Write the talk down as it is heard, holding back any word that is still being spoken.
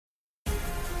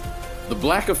The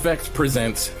Black Effect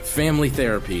presents Family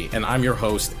Therapy, and I'm your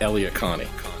host, Elliot Connie.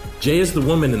 Jay is the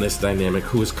woman in this dynamic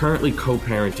who is currently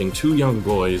co-parenting 2 young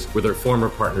boys with her former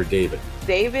partner, David.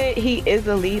 David, he is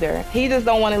a leader. He just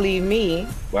don't want to leave me.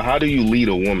 But how do you lead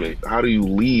a woman? How do you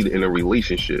lead in a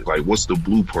relationship? Like, what's the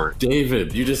blueprint?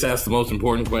 David, you just asked the most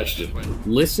important question.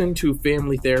 Listen to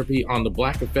Family Therapy on the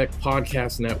Black Effect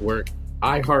Podcast Network,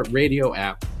 iHeartRadio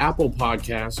app, Apple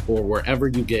Podcasts, or wherever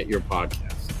you get your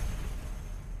podcasts.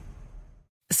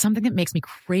 Something that makes me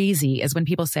crazy is when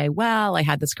people say, well, I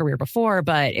had this career before,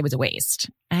 but it was a waste.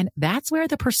 And that's where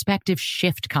the perspective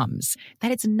shift comes,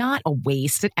 that it's not a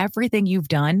waste, that everything you've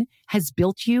done has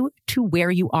built you to where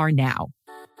you are now.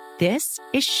 This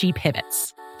is She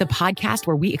Pivots, the podcast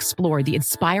where we explore the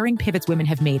inspiring pivots women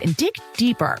have made and dig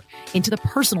deeper into the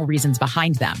personal reasons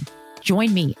behind them.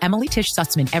 Join me, Emily Tish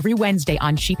Sussman, every Wednesday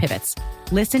on She Pivots.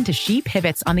 Listen to She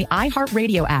Pivots on the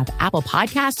iHeartRadio app, Apple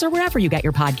Podcasts, or wherever you get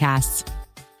your podcasts.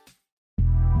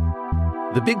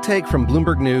 The Big Take from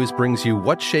Bloomberg News brings you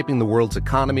what's shaping the world's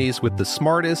economies with the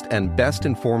smartest and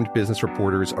best-informed business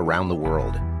reporters around the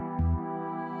world.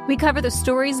 We cover the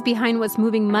stories behind what's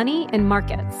moving money and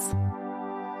markets,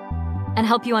 and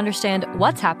help you understand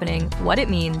what's happening, what it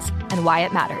means, and why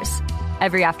it matters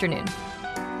every afternoon.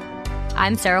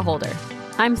 I'm Sarah Holder.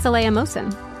 I'm Saleha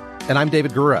Mohsin. And I'm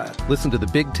David Gura. Listen to The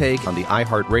Big Take on the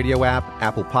iHeartRadio app,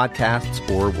 Apple Podcasts,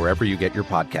 or wherever you get your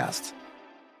podcasts.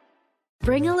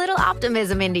 Bring a little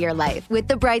optimism into your life with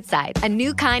The Bright Side, a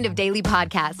new kind of daily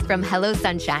podcast from Hello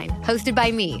Sunshine, hosted by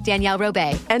me, Danielle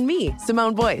Robay. And me,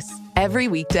 Simone Boyce. Every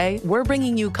weekday, we're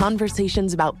bringing you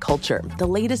conversations about culture, the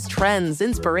latest trends,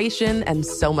 inspiration, and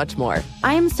so much more.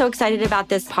 I am so excited about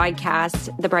this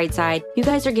podcast, The Bright Side. You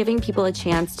guys are giving people a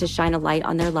chance to shine a light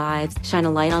on their lives, shine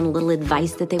a light on a little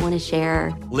advice that they want to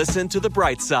share. Listen to The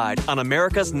Bright Side on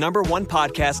America's #1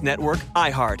 podcast network,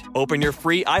 iHeart. Open your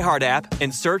free iHeart app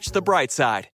and search The Bright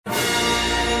Side.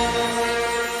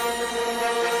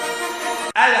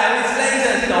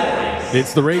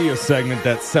 It's the radio segment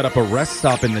that set up a rest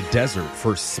stop in the desert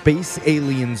for space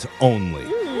aliens only.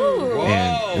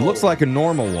 And it looks like a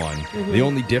normal one. Mm-hmm. The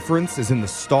only difference is in the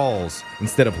stalls.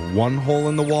 Instead of 1 hole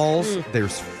in the walls,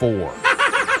 there's 4.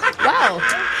 Wow.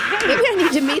 Maybe I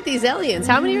need to meet these aliens.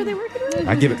 How many are they working with?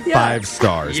 I give it 5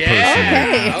 stars, personally.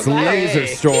 Okay. It's Laser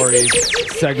Stories,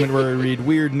 segment where we read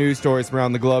weird news stories from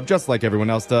around the globe, just like everyone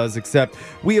else does, except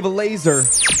we have a laser.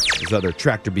 These other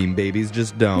tractor beam babies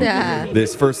just don't. Yeah.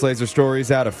 This first laser story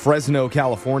is out of Fresno,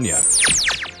 California.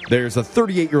 There's a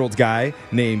 38-year-old guy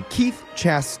named Keith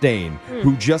Chastain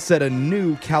who just set a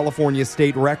new California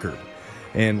state record.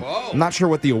 And I'm not sure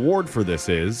what the award for this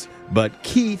is, but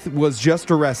Keith was just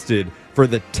arrested for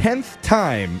the 10th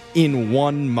time in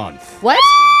 1 month. What?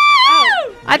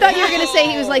 I thought you were going to say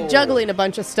he was like juggling a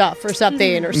bunch of stuff or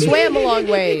something, or swam a long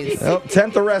ways. Well,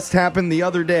 10th arrest happened the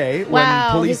other day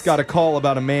when police got a call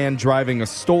about a man driving a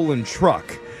stolen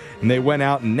truck. And they went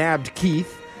out and nabbed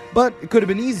Keith. But it could have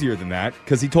been easier than that,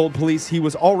 because he told police he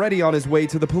was already on his way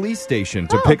to the police station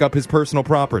to pick up his personal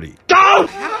property.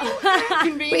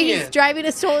 Wait, he's driving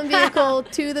a stolen vehicle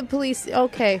to the police.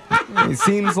 Okay. It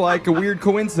seems like a weird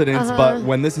coincidence, but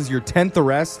when this is your 10th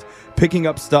arrest, picking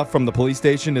up stuff from the police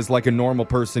station is like a normal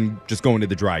person just going to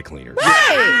the dry cleaners.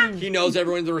 Right. He knows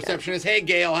everyone's the receptionist. Hey,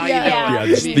 Gail, how you doing? Yeah,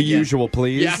 just the usual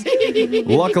please. Yeah.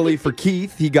 Luckily for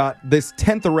Keith, he got this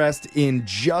 10th arrest in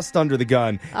just under the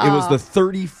gun. It was the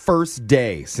 31st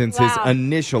day since his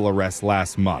initial arrest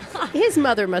last month. His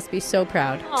mother must be so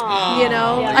proud. Aww. You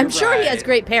know? Yeah, I'm sure he has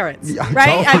great parents, Yeah,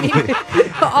 right? totally. I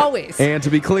mean, always. And to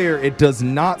be clear, it does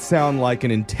not sound like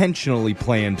an intentionally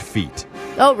planned feat.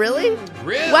 Oh, really?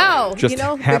 Really? Wow. Just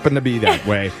happened to be that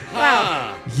way.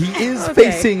 Wow. He is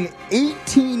facing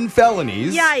 18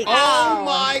 felonies. Yikes. Oh,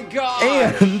 my God.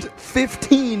 And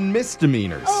 15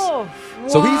 misdemeanors. Oh,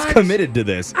 so he's committed to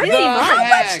this. I mean, how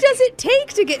much does it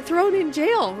take to get thrown in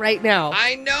jail right now?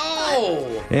 I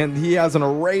know. And he has an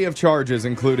array of charges,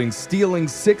 including stealing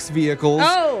 6 vehicles,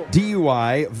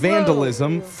 DUI,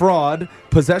 vandalism, fraud,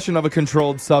 possession of a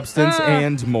controlled substance,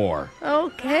 and more.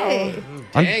 Okay.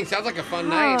 Dang, sounds like a fun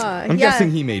night. I'm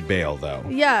guessing he made bail, though.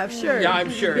 Yeah, sure. Yeah,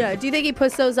 I'm sure. Yeah. Do you think he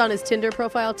puts those on his Tinder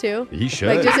profile, too? He should.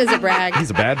 Like, just as a brag.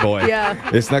 He's a bad boy. Yeah.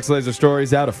 This next laser story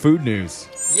is out of food news.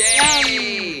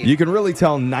 Yay! You can really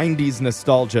tell 90s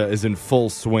nostalgia is in full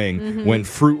swing when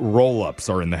fruit roll-ups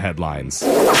are in the headlines.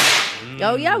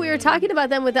 Oh, yeah, we were talking about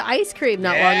them with the ice cream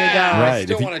not long ago. Right. I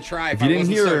still want to try if you I didn't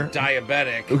wasn't hear, so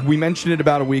diabetic. we mentioned it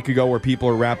about a week ago where people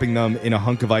are wrapping them in a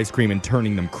hunk of ice cream and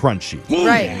turning them crunchy.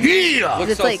 Right.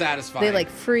 Looks It's so like, satisfying. they like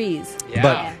freeze. Yeah.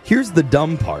 But here's the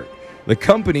dumb part. The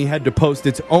company had to post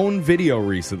its own video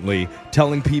recently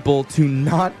telling people to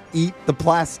not eat the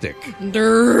plastic.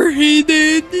 Dirty.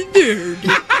 What?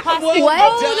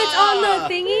 Oh, that's on the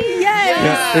thingy?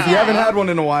 Yes. Yeah, if you haven't had one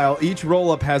in a while, each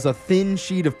roll-up has a thin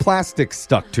sheet of plastic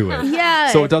stuck to it. Yeah.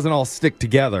 So it doesn't all stick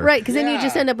together. Right, because then you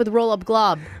just end up with roll-up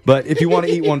glob. But if you want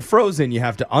to eat one frozen, you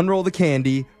have to unroll the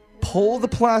candy, pull the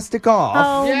plastic off.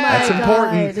 Oh, my That's God.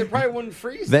 important. It probably wouldn't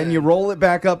freeze. Then you roll it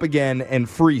back up again and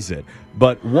freeze it.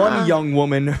 But one young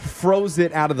woman froze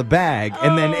it out of the bag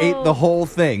and then ate the whole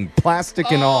thing,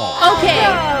 plastic and all. Okay.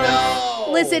 No.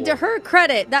 Listen, to her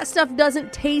credit, that stuff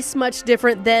doesn't taste much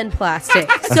different than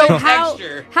plastic. So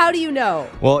Texture. how do you know?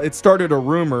 Well, it started a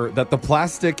rumor that the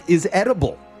plastic is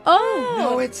edible. Oh.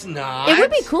 No, it's not. It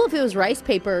would be cool if it was rice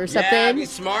paper or something. Yeah, it'd be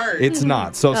smart. It's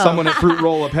not. So someone at Fruit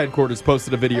Roll-Up headquarters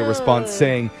posted a video response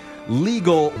saying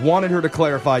legal wanted her to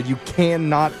clarify you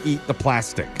cannot eat the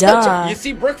plastic. Duh. You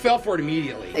see, Brooke fell for it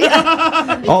immediately.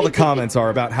 All the comments are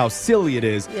about how silly it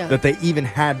is that they even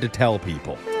had to tell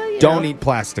people. Don't eat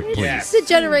plastic, please. Yes. It's the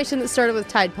generation that started with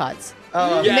Tide Pods.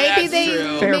 Yeah, maybe that's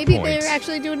true. Fair maybe point. they're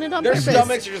actually doing it on Their purpose.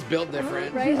 stomachs are just built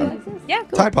different. Right? Yeah,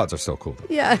 cool. Tide Pods are still cool.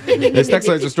 Yeah. This next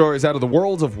laser story is out of the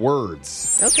world of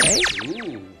words. Okay.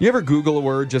 Ooh. You ever Google a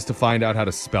word just to find out how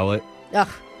to spell it? Ugh.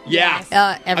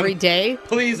 Yeah. Every day.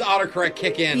 Please autocorrect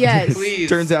kick in. Yes. Please.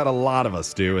 Turns out a lot of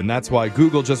us do, and that's why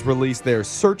Google just released their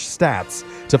search stats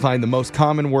to find the most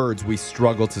common words we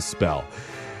struggle to spell.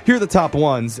 Here are the top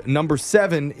ones. Number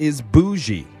 7 is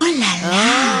bougie.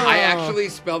 I actually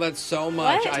spell that so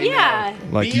much. What? I Yeah.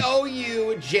 know. Like you-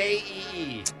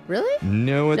 Boujee. Really?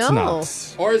 No, it's No.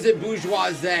 not. Or is it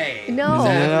bourgeoisie? No. Is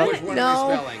that, No. which one No. are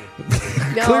we spelling?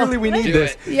 No. Clearly we need Do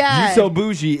this. it. Yeah. You so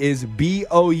bougie is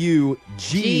Bougie.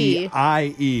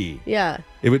 Yeah.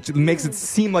 Which makes it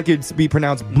seem like it'd be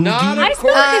pronounced boogie. Not I spell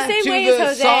it the same to way the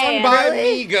as Jose. song by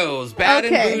Really? Migos, Bad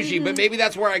Okay. and Bougie, but maybe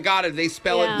that's where I got it. They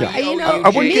spell Yeah. it You know, I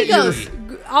wouldn't get your- Migos,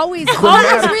 always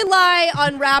rely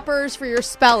on rappers for your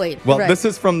spelling. Well, Right. this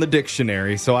is from the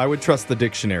dictionary, so I would trust the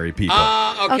dictionary people.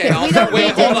 Okay. Okay, we Also, don't wait,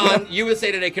 need to- hold on.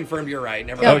 USA Today confirmed you're right.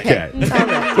 Never mind. Okay.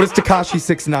 What does Tekashi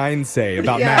 6ix9ine say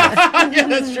about math? Yeah,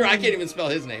 that's true. I can't even spell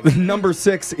his name. Number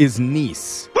 6 is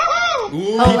niece. Ooh,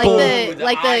 like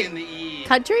I the and the E.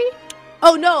 country?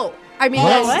 Oh no, I mean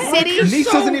What? the city.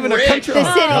 Niece so isn't even rich. a country.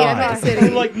 The city. I God. meant city.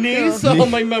 Like niece? Oh,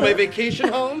 my vacation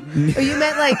home? Oh, you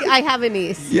meant like I have a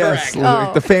niece. Yes, Correct. like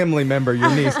Oh. the family member, your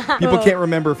niece. People can't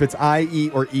remember if it's IE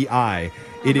or EI.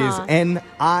 It is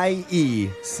NIECE.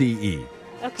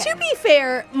 Okay. To be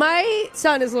fair, my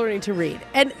son is learning to read,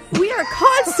 and we are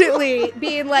constantly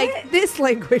being like, "This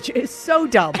language is so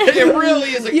dumb." It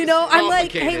really is. You know, I'm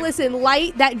like, complicated. "Hey, listen,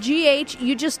 light that GH,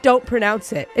 you just don't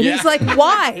pronounce it." And Yeah. he's like,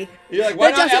 "Why?" You're like,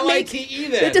 why That not doesn't make- LITE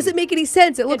then? That doesn't make any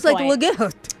sense. It looks like point.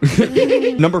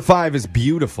 Lagoon. Number 5 is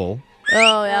beautiful.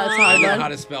 Oh yeah, that's I hard. know one. how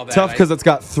to spell that. Tough because it's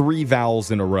got 3 vowels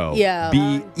in a row. Yeah.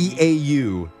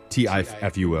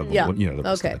 BEAUTIFUL. Yeah. You know the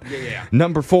Okay. rest of it. Yeah.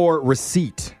 Number 4,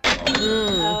 receipt.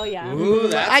 Oh, yeah. Ooh,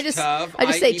 that's I just tough.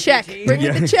 say check. IEPT. Bring me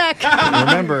the check.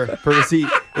 Remember, for receipt,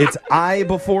 it's I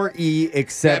before E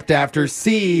except after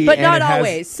C. But and not it has-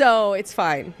 always, so it's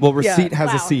fine. Well, receipt Yeah. has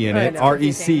a Wow. C in I it. know.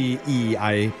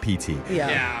 RECEIPT. Yeah.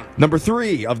 Yeah. Number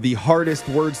 3 of the hardest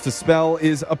words to spell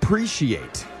is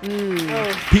appreciate.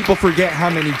 Mm. People forget how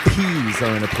many P's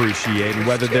are in appreciate and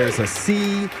whether there's a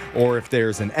C or if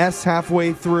there's an S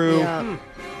halfway through. Yeah.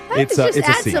 It's just a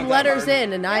add C. some letters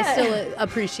in, and I still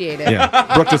appreciate it.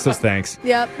 Yeah. Brooke just says thanks.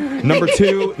 Yep. Number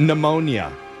 2, pneumonia.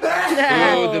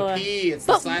 Oh, the P. It's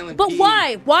the silent But P.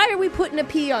 why? Why are we putting a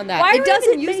P on that? Why it are we doesn't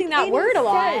even using make that any word a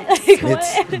lot? sense. Like, what?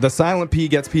 It's the silent P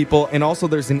gets people, and also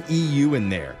there's an EU in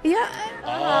there. Yeah.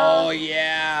 Oh,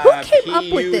 yeah. Who came up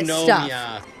with this stuff?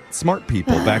 P-U-nomia. Smart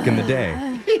people back in the day.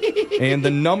 And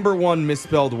the number 1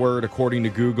 misspelled word, according to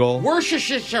Google,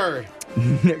 Worcestershire.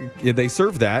 they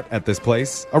serve that at this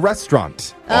place, a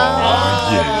restaurant. Oh,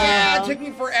 yeah. It took me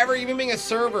forever, even being a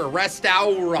server.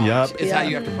 Restaurant Yep. is how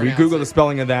you have to We pronounce Google it. the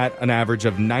spelling of that an average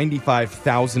of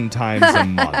 95,000 times a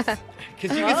month.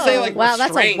 Because you could say, like, wow,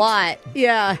 that's a restraint. lot.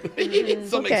 Yeah. It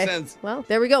still makes sense. Well,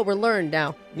 there we go. We're learned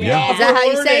now. Yeah. Is that how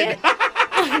you say it?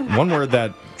 One word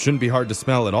that shouldn't be hard to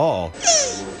spell at all.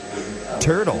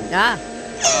 Turtle. Ah,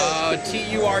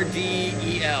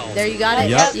 T-U-R-D-E-L. there you got it.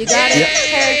 Yep. You got it. Yep.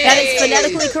 That is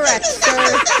phonetically correct,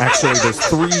 sir. Actually, there's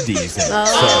 3 D's in it.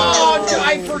 Oh,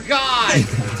 I forgot.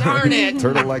 Darn it.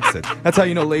 So Turtle likes it. That's how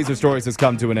you know Laser Stories has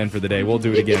come to an end for the day. We'll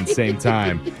do it again same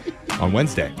time on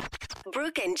Wednesday.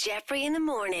 Brooke and Jeffrey in the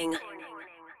morning.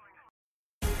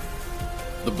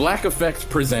 The Black Effect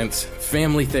presents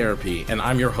Family Therapy, and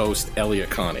I'm your host, Elliot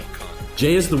Connie.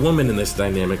 Jay is the woman in this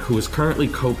dynamic who is currently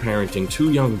co-parenting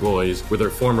 2 young boys with her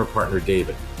former partner,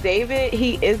 David. David,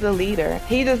 he is a leader.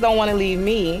 He just don't want to leave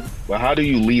me. But how do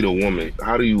you lead a woman?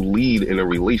 How do you lead in a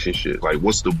relationship? Like,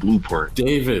 what's the blueprint?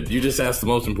 David, you just asked the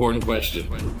most important question.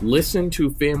 Listen to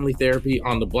Family Therapy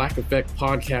on the Black Effect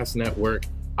Podcast Network,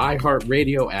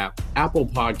 iHeartRadio app, Apple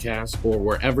Podcasts, or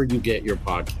wherever you get your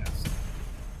podcasts.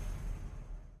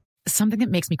 Something that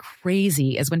makes me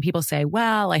crazy is when people say,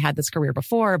 well, I had this career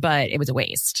before, but it was a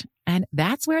waste. And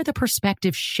that's where the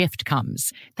perspective shift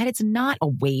comes, that it's not a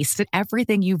waste, that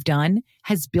everything you've done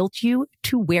has built you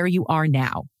to where you are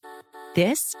now.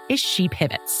 This is She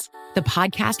Pivots, the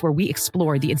podcast where we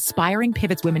explore the inspiring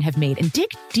pivots women have made and dig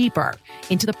deeper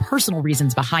into the personal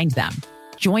reasons behind them.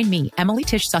 Join me, Emily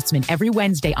Tish Sussman, every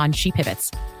Wednesday on She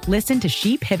Pivots. Listen to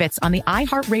She Pivots on the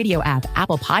iHeartRadio app,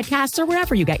 Apple Podcasts, or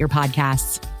wherever you get your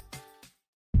podcasts.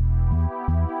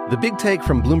 The Big Take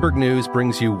from Bloomberg News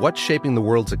brings you what's shaping the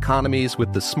world's economies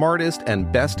with the smartest and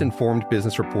best-informed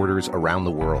business reporters around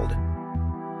the world.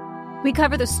 We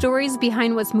cover the stories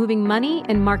behind what's moving money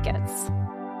and markets,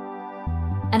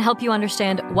 and help you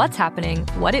understand what's happening,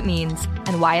 what it means,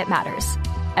 and why it matters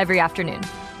every afternoon.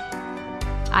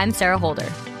 I'm Sarah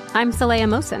Holder. I'm Saleha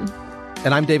Mohsin.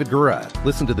 And I'm David Gura.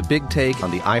 Listen to The Big Take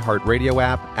on the iHeartRadio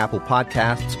app, Apple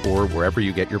Podcasts, or wherever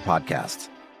you get your podcasts.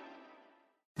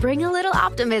 Bring a little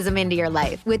optimism into your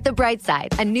life with The Bright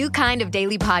Side, a new kind of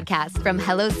daily podcast from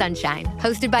Hello Sunshine,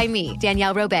 hosted by me,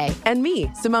 Danielle Robay. And me,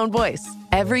 Simone Boyce.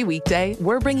 Every weekday,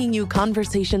 we're bringing you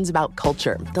conversations about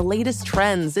culture, the latest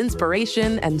trends,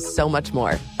 inspiration, and so much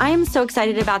more. I am so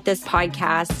excited about this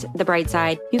podcast, The Bright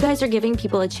Side. You guys are giving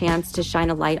people a chance to shine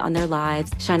a light on their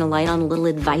lives, shine a light on a little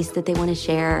advice that they want to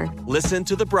share. Listen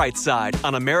to The Bright Side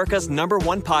on America's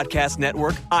 #1 podcast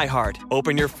network, iHeart.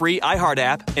 Open your free iHeart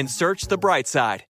app and search The Bright Side.